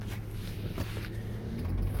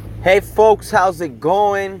Hey folks, how's it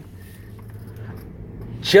going?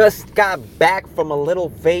 Just got back from a little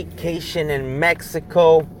vacation in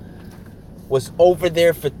Mexico. Was over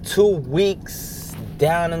there for 2 weeks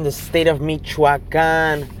down in the state of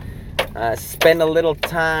Michoacan. Spent a little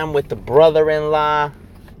time with the brother-in-law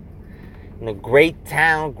in a great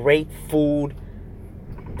town, great food,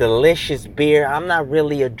 delicious beer. I'm not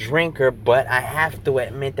really a drinker, but I have to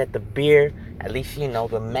admit that the beer, at least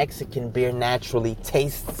the Mexican beer naturally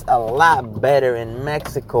tastes a lot better in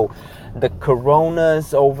Mexico. The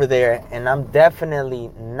Coronas over there, and I'm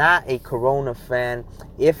definitely not a Corona fan.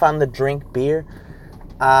 If I'm to drink beer,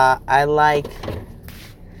 I like,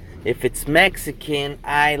 if it's Mexican,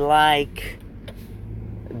 I like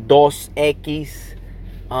Dos Equis,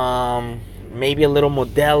 maybe a little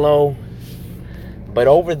Modelo. But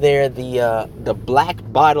over there, the black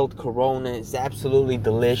bottled Corona is absolutely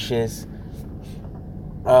delicious.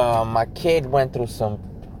 My kid went through some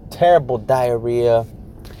terrible diarrhea,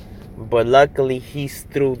 but luckily he's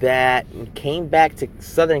through that and came back to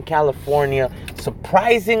Southern California.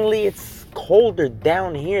 Surprisingly, it's colder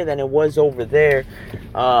down here than it was over there.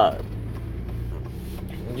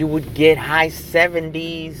 You would get high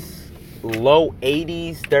 70s, low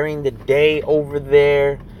 80s during the day over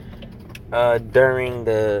there. We're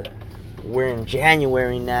in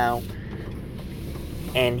January now,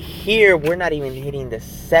 and here we're not even hitting the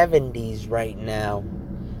 70s right now,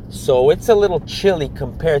 so it's a little chilly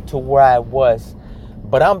compared to where I was.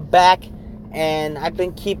 But I'm back, and I've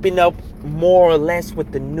been keeping up more or less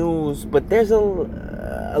with the news, but there's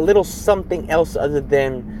a little something else other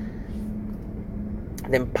than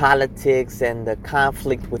politics and the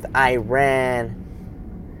conflict with Iran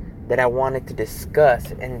that I wanted to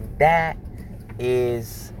discuss, and that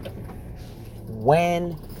is,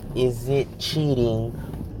 when is it cheating?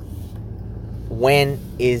 When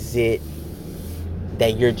is it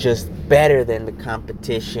that you're just better than the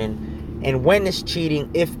competition? And when is cheating,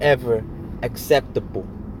 if ever, acceptable?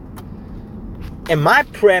 And my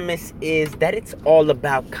premise is that it's all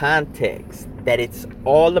about context, that it's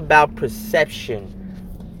all about perception.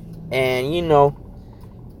 And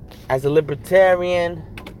as a libertarian,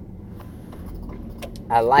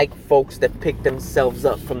 I like folks that pick themselves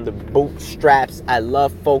up from the bootstraps. I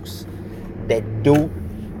love folks that do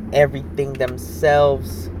everything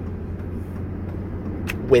themselves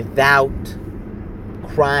without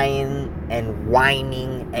crying and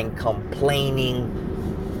whining and complaining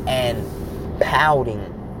and pouting.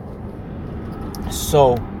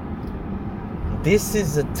 So this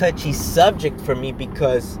is a touchy subject for me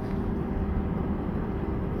because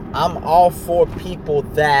I'm all for people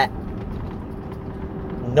that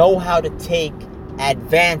know how to take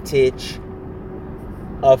advantage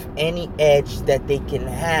of any edge that they can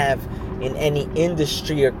have in any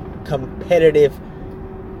industry or competitive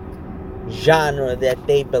genre that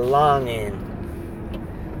they belong in.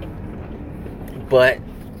 But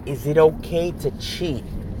is it okay to cheat?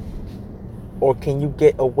 Or can you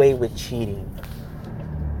get away with cheating?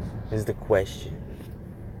 Is the question.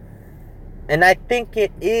 And I think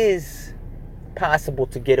it is possible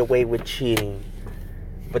to get away with cheating.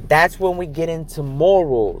 But that's when we get into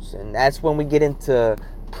morals, and that's when we get into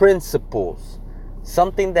principles.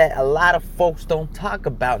 Something that a lot of folks don't talk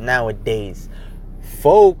about nowadays.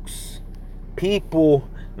 People,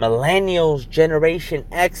 millennials, Generation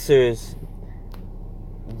Xers,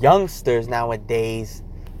 youngsters nowadays,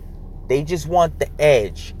 they just want the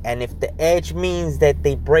edge. And if the edge means that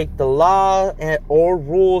they break the law or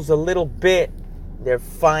rules a little bit, they're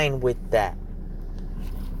fine with that.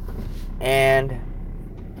 And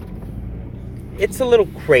it's a little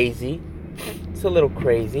crazy.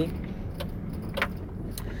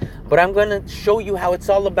 But I'm going to show you how it's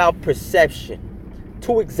all about perception.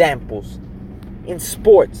 2 examples. In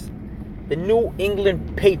sports, the New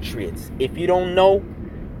England Patriots. If you don't know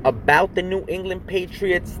about the New England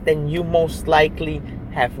Patriots, then you most likely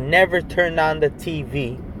have never turned on the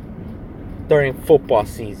TV during football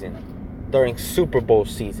season, during Super Bowl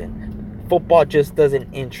season. Football just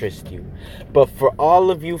doesn't interest you. But for all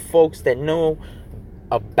of you folks that know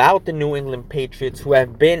about the New England Patriots, who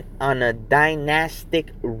have been on a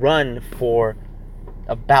dynastic run for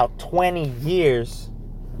about 20 years,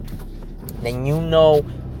 then you know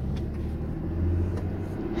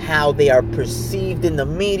how they are perceived in the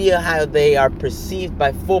media, how they are perceived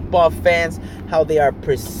by football fans, how they are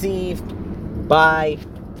perceived by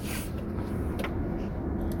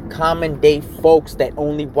common day folks that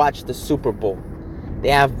only watch the Super Bowl. They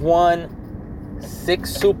have won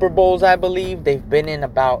 6 Super Bowls, I believe. They've been in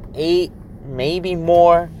about 8, maybe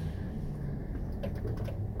more.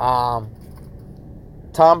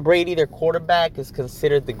 Tom Brady, their quarterback, is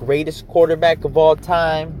considered the greatest quarterback of all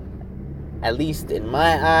time. At least in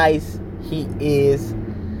my eyes, he is.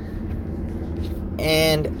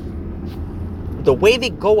 And the way they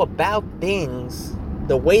go about things,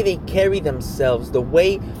 the way they carry themselves, the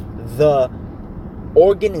way the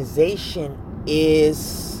organization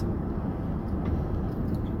is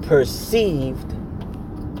perceived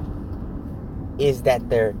is that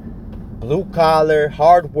they're blue collar,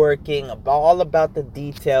 hardworking, all about the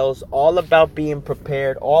details, all about being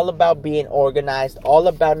prepared, all about being organized, all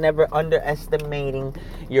about never underestimating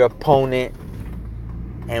your opponent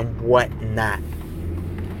and whatnot.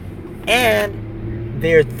 And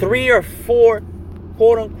their 3 or 4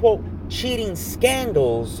 quote unquote cheating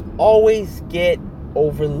scandals always get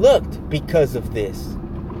overlooked because of this.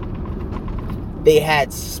 They had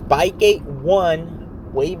Spygate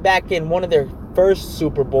 1 way back in one of their first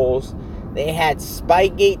Super Bowls. They had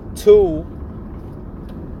Spygate 2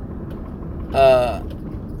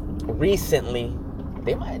 recently.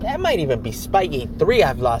 That might even be Spygate 3.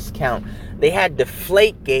 I've lost count. They had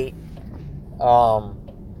Deflategate.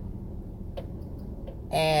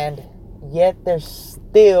 And yet they're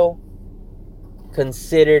still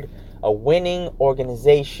considered a winning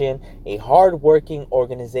organization, a hardworking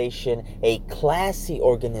organization, a classy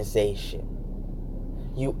organization.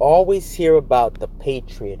 You always hear about the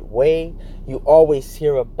Patriot way. You always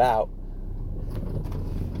hear about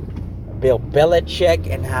Bill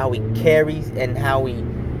Belichick and how he carries and how he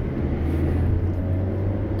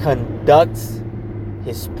conducts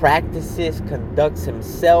his practices, conducts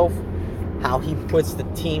himself, how he puts the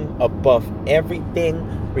team above everything,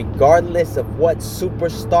 regardless of what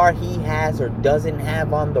superstar he has or doesn't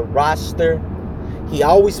have on the roster. He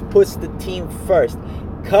always puts the team first.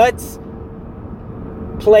 Cuts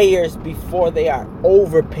players before they are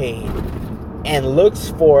overpaid and looks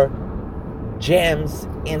for gems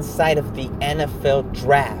inside of the NFL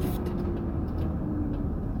draft.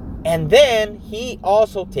 And then he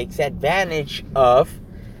also takes advantage of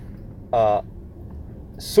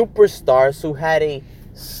superstars who had a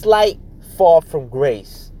slight fall from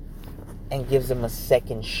grace and gives them a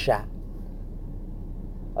second shot,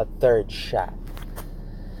 a third shot.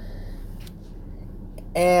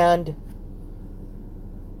 And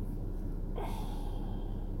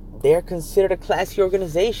they're considered a classy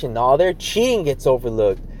organization. All their cheating gets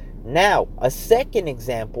overlooked. Now, a second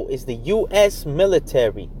example is the U.S.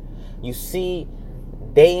 military. You see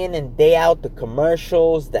day in and day out the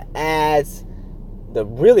commercials, the ads, the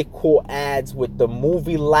really cool ads with the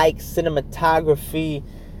movie-like cinematography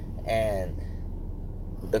and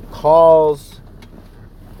the calls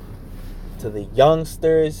to the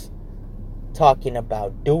youngsters talking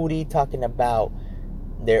about duty, talking about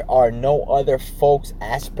there are no other folks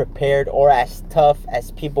as prepared or as tough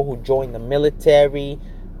as people who join the military,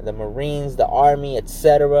 the Marines, the Army,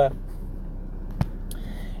 etc.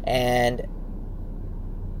 And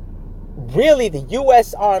really, the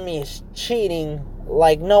U.S. Army is cheating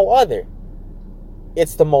like no other.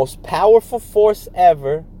 It's the most powerful force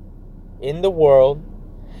ever in the world.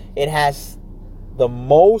 It has the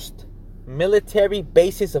most military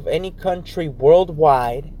bases of any country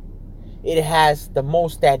worldwide. It has the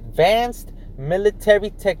most advanced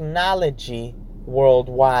military technology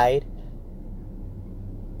worldwide.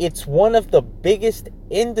 It's one of the biggest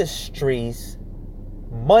industries,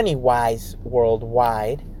 money-wise,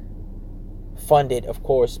 worldwide. Funded, of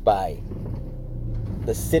course, by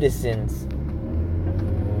the citizens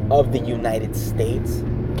of the United States.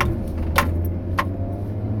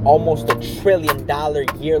 Almost $1 trillion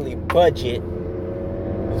yearly budget.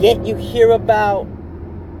 Yet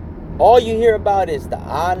all you hear about is the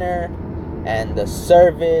honor and the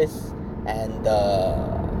service and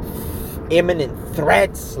the imminent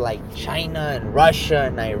threats like China and Russia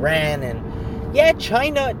and Iran. And yeah,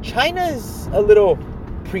 China is a little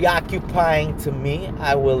preoccupying to me,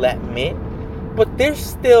 I will admit, but they're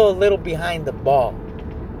still a little behind the ball.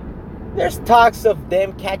 There's talks of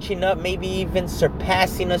them catching up, maybe even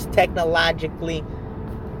surpassing us technologically.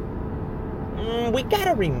 We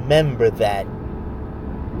gotta remember that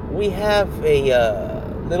we have a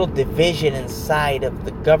little division inside of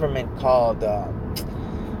the government called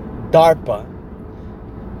DARPA,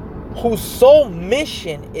 whose sole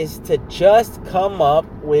mission is to just come up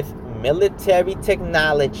with military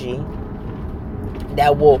technology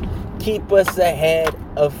that will keep us ahead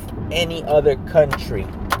of any other country.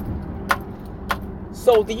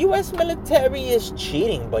 So the U.S. military is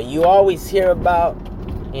cheating, but you always hear about,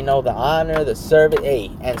 the honor, the service. Hey,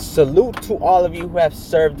 and salute to all of you who have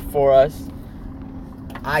served for us.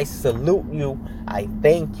 I salute you. I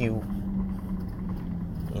thank you.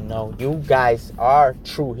 You know, you guys are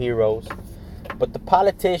true heroes. But the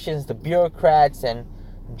politicians, the bureaucrats, and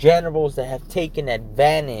generals that have taken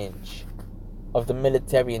advantage of the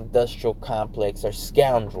military-industrial complex are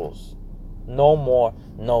scoundrels. No more,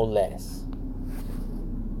 no less.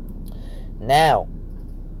 Now,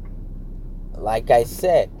 like I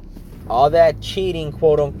said, all that cheating,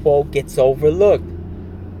 quote-unquote, gets overlooked.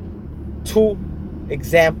 Two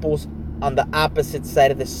examples on the opposite side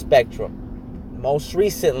of the spectrum. Most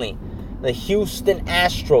recently, the Houston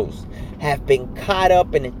Astros have been caught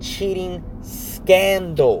up in a cheating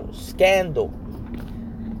scandal.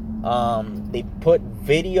 They put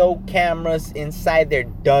video cameras inside their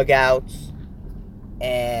dugouts,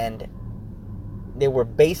 and they were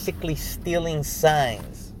basically stealing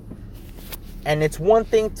signs. And it's one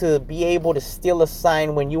thing to be able to steal a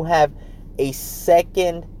sign when you have a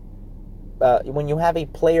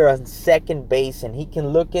player on second base and he can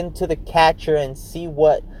look into the catcher and see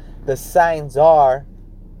what the signs are.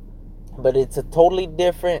 But it's a totally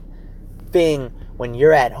different thing when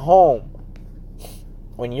you're at home.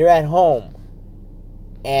 When you're at home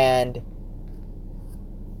and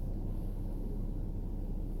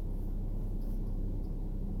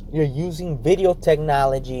you're using video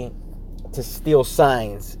technology to steal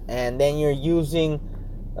signs, and then you're using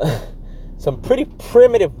some pretty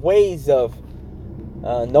primitive ways of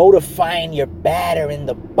notifying your batter in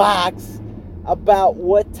the box about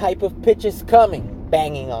what type of pitch is coming,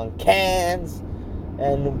 banging on cans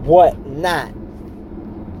and whatnot.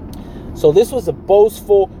 So this was a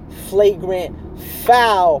boastful, flagrant,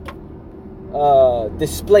 foul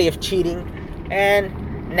display of cheating, and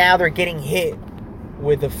now they're getting hit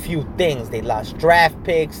with a few things. They lost draft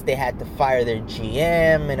picks, they had to fire their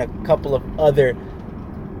GM, and a couple of other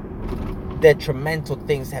detrimental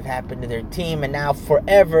things have happened to their team, and now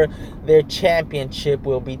forever their championship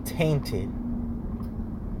will be tainted.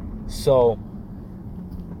 So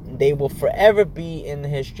they will forever be in the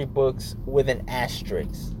history books with an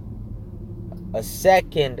asterisk. A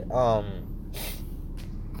second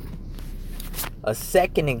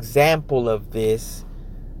example of this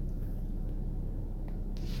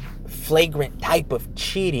flagrant type of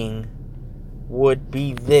cheating would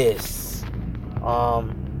be this.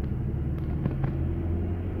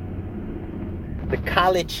 The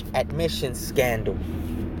college admissions scandal.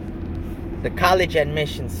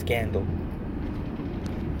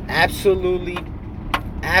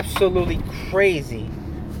 Absolutely crazy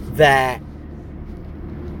that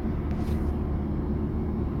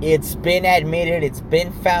it's been admitted, it's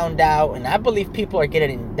been found out, and I believe people are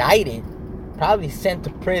getting indicted, probably sent to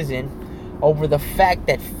prison, over the fact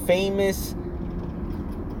that famous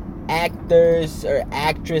actors or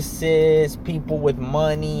actresses, people with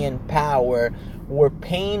money and power, were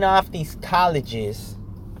paying off these colleges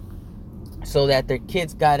so that their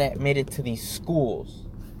kids got admitted to these schools.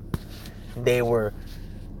 They were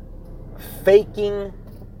faking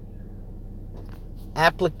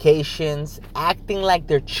applications, acting like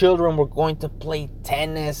their children were going to play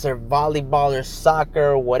tennis or volleyball or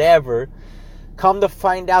soccer or whatever. Come to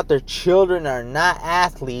find out, their children are not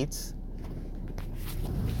athletes.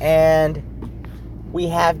 And we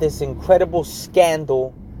have this incredible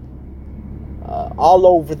scandal all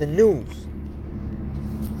over the news.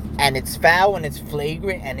 And it's foul and it's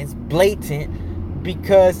flagrant and it's blatant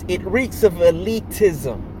because it reeks of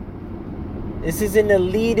elitism. This is an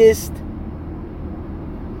elitist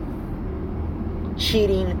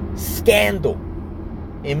cheating scandal.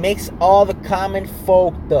 It makes all the common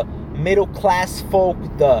folk, the middle class folk,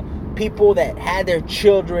 the people that had their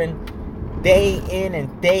children day in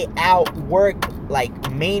and day out work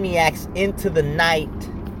like maniacs into the night,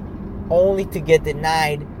 only to get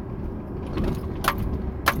denied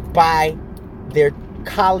by their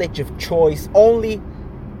college of choice, only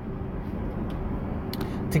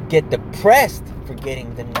to get depressed for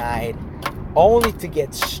getting denied, only to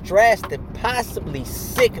get stressed and possibly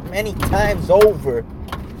sick many times over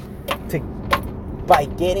by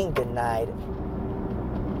getting denied.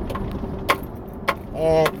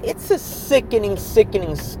 And it's a sickening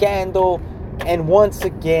scandal. And once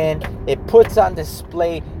again, it puts on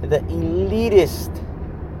display the elitist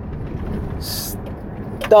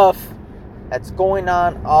stuff that's going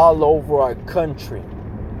on all over our country.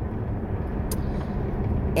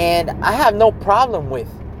 And I have no problem with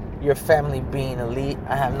your family being elite.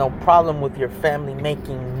 I have no problem with your family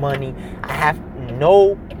making money. I have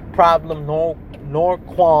no problem, nor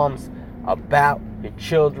qualms about your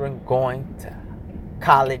children going to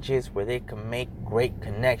colleges where they can make great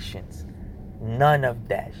connections. None of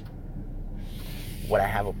that. What I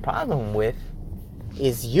have a problem with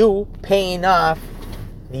is you paying off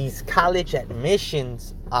these college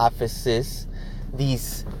admissions offices,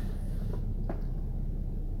 these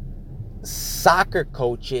soccer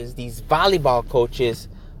coaches, these volleyball coaches,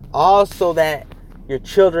 all so that your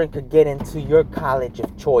children could get into your college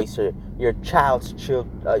of choice, or your child's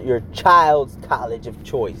college of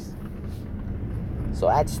choice. So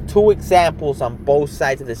that's two examples on both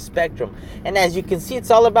sides of the spectrum. And as you can see, it's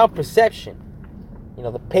all about perception. You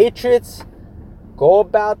know, the Patriots go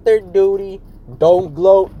about their duty, don't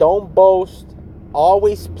gloat, don't boast,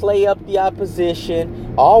 always play up the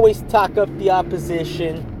opposition, always talk up the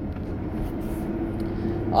opposition.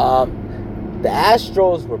 The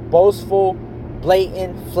Astros were boastful,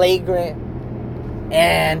 blatant, flagrant,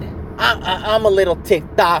 and I'm a little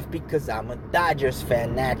ticked off because I'm a Dodgers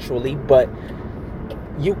fan naturally, but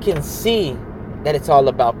you can see that it's all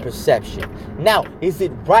about perception. Now, is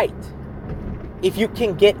it right if you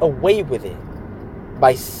can get away with it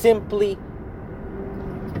by simply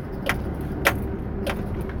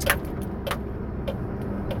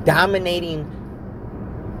dominating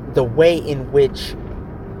the way in which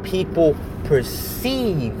people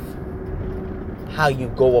perceive how you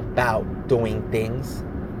go about doing things?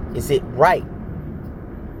 Is it right?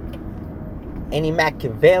 Any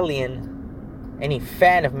Machiavellian, any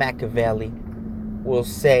fan of Machiavelli will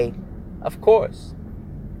say, of course,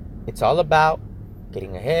 it's all about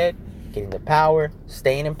getting ahead, getting the power,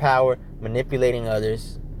 staying in power, manipulating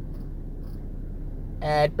others,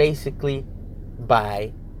 and basically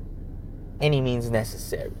by any means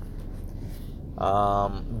necessary.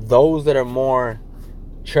 Those that are more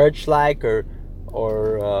church-like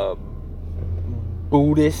or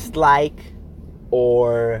Buddhist-like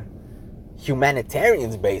or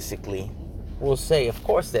humanitarians, basically, will say, of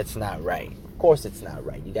course that's not right. Of course it's not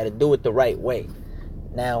right. You got to do it the right way.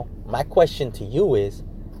 Now, my question to you is,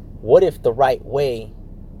 what if the right way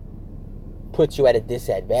puts you at a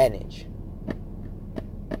disadvantage?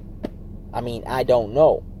 I mean, I don't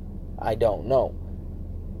know.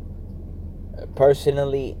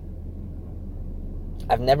 Personally,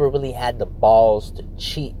 I've never really had the balls to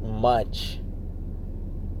cheat much.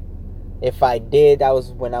 If I did, that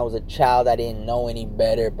was when I was a child. I didn't know any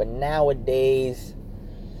better. But nowadays,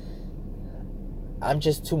 I'm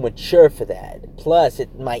just too mature for that. Plus,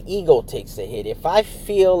 my ego takes a hit. If I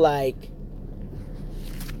feel like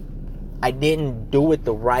I didn't do it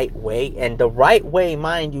the right way, and the right way,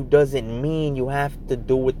 mind you, doesn't mean you have to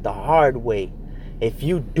do it the hard way. If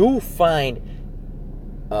you do find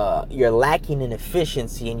you're lacking in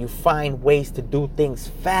efficiency and you find ways to do things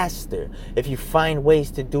faster, if you find ways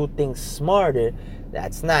to do things smarter,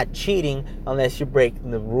 that's not cheating unless you're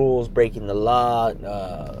breaking the rules, breaking the law,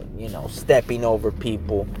 stepping over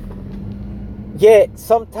people. Yet,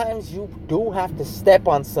 sometimes you do have to step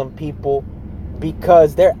on some people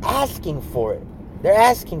because they're asking for it.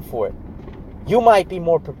 You might be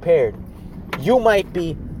more prepared. You might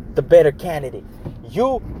be the better candidate.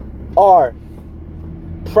 You are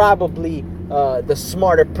probably the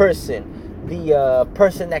smarter person, the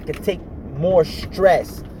person that could take more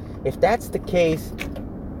stress. If that's the case,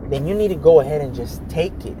 then you need to go ahead and just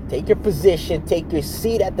take it. Take your position, take your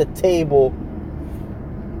seat at the table,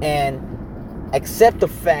 and accept the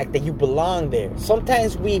fact that you belong there.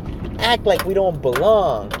 Sometimes we act like we don't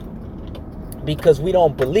belong because we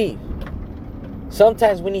don't believe.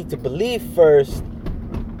 Sometimes we need to believe first,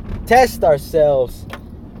 test ourselves,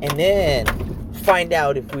 and then find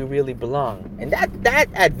out if we really belong. And that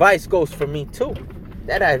advice goes for me too.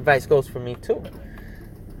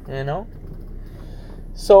 You know?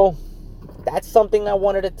 So that's something I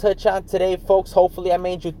wanted to touch on today, folks. Hopefully I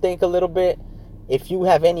made you think a little bit. If you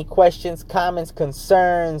have any questions, comments,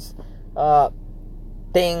 concerns,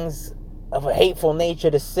 things of a hateful nature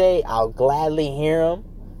to say, I'll gladly hear them.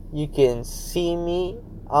 You can see me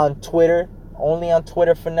on Twitter, only on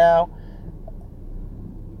Twitter for now,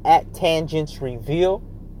 at Tangents Reveal,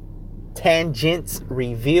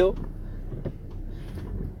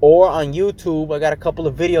 or on YouTube. I got a couple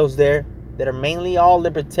of videos there that are mainly all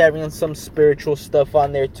libertarian, some spiritual stuff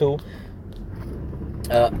on there too,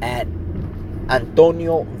 at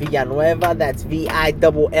Antonio Villanueva. That's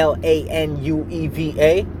Villanueva.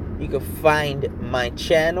 You can find my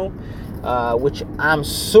channel, which I'm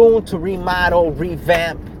soon to remodel,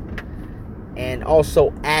 revamp, and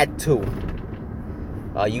also add to.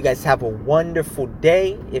 You guys have a wonderful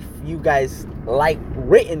day. If you guys like the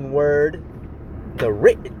written word,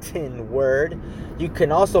 you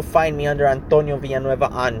can also find me under Antonio Villanueva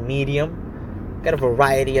on Medium. Got a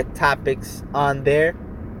variety of topics on there.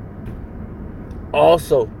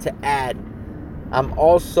 Also, to add, I'm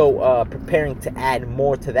also preparing to add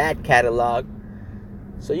more to that catalog.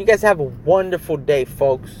 So you guys have a wonderful day,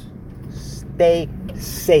 folks. Stay stay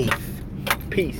safe. Peace.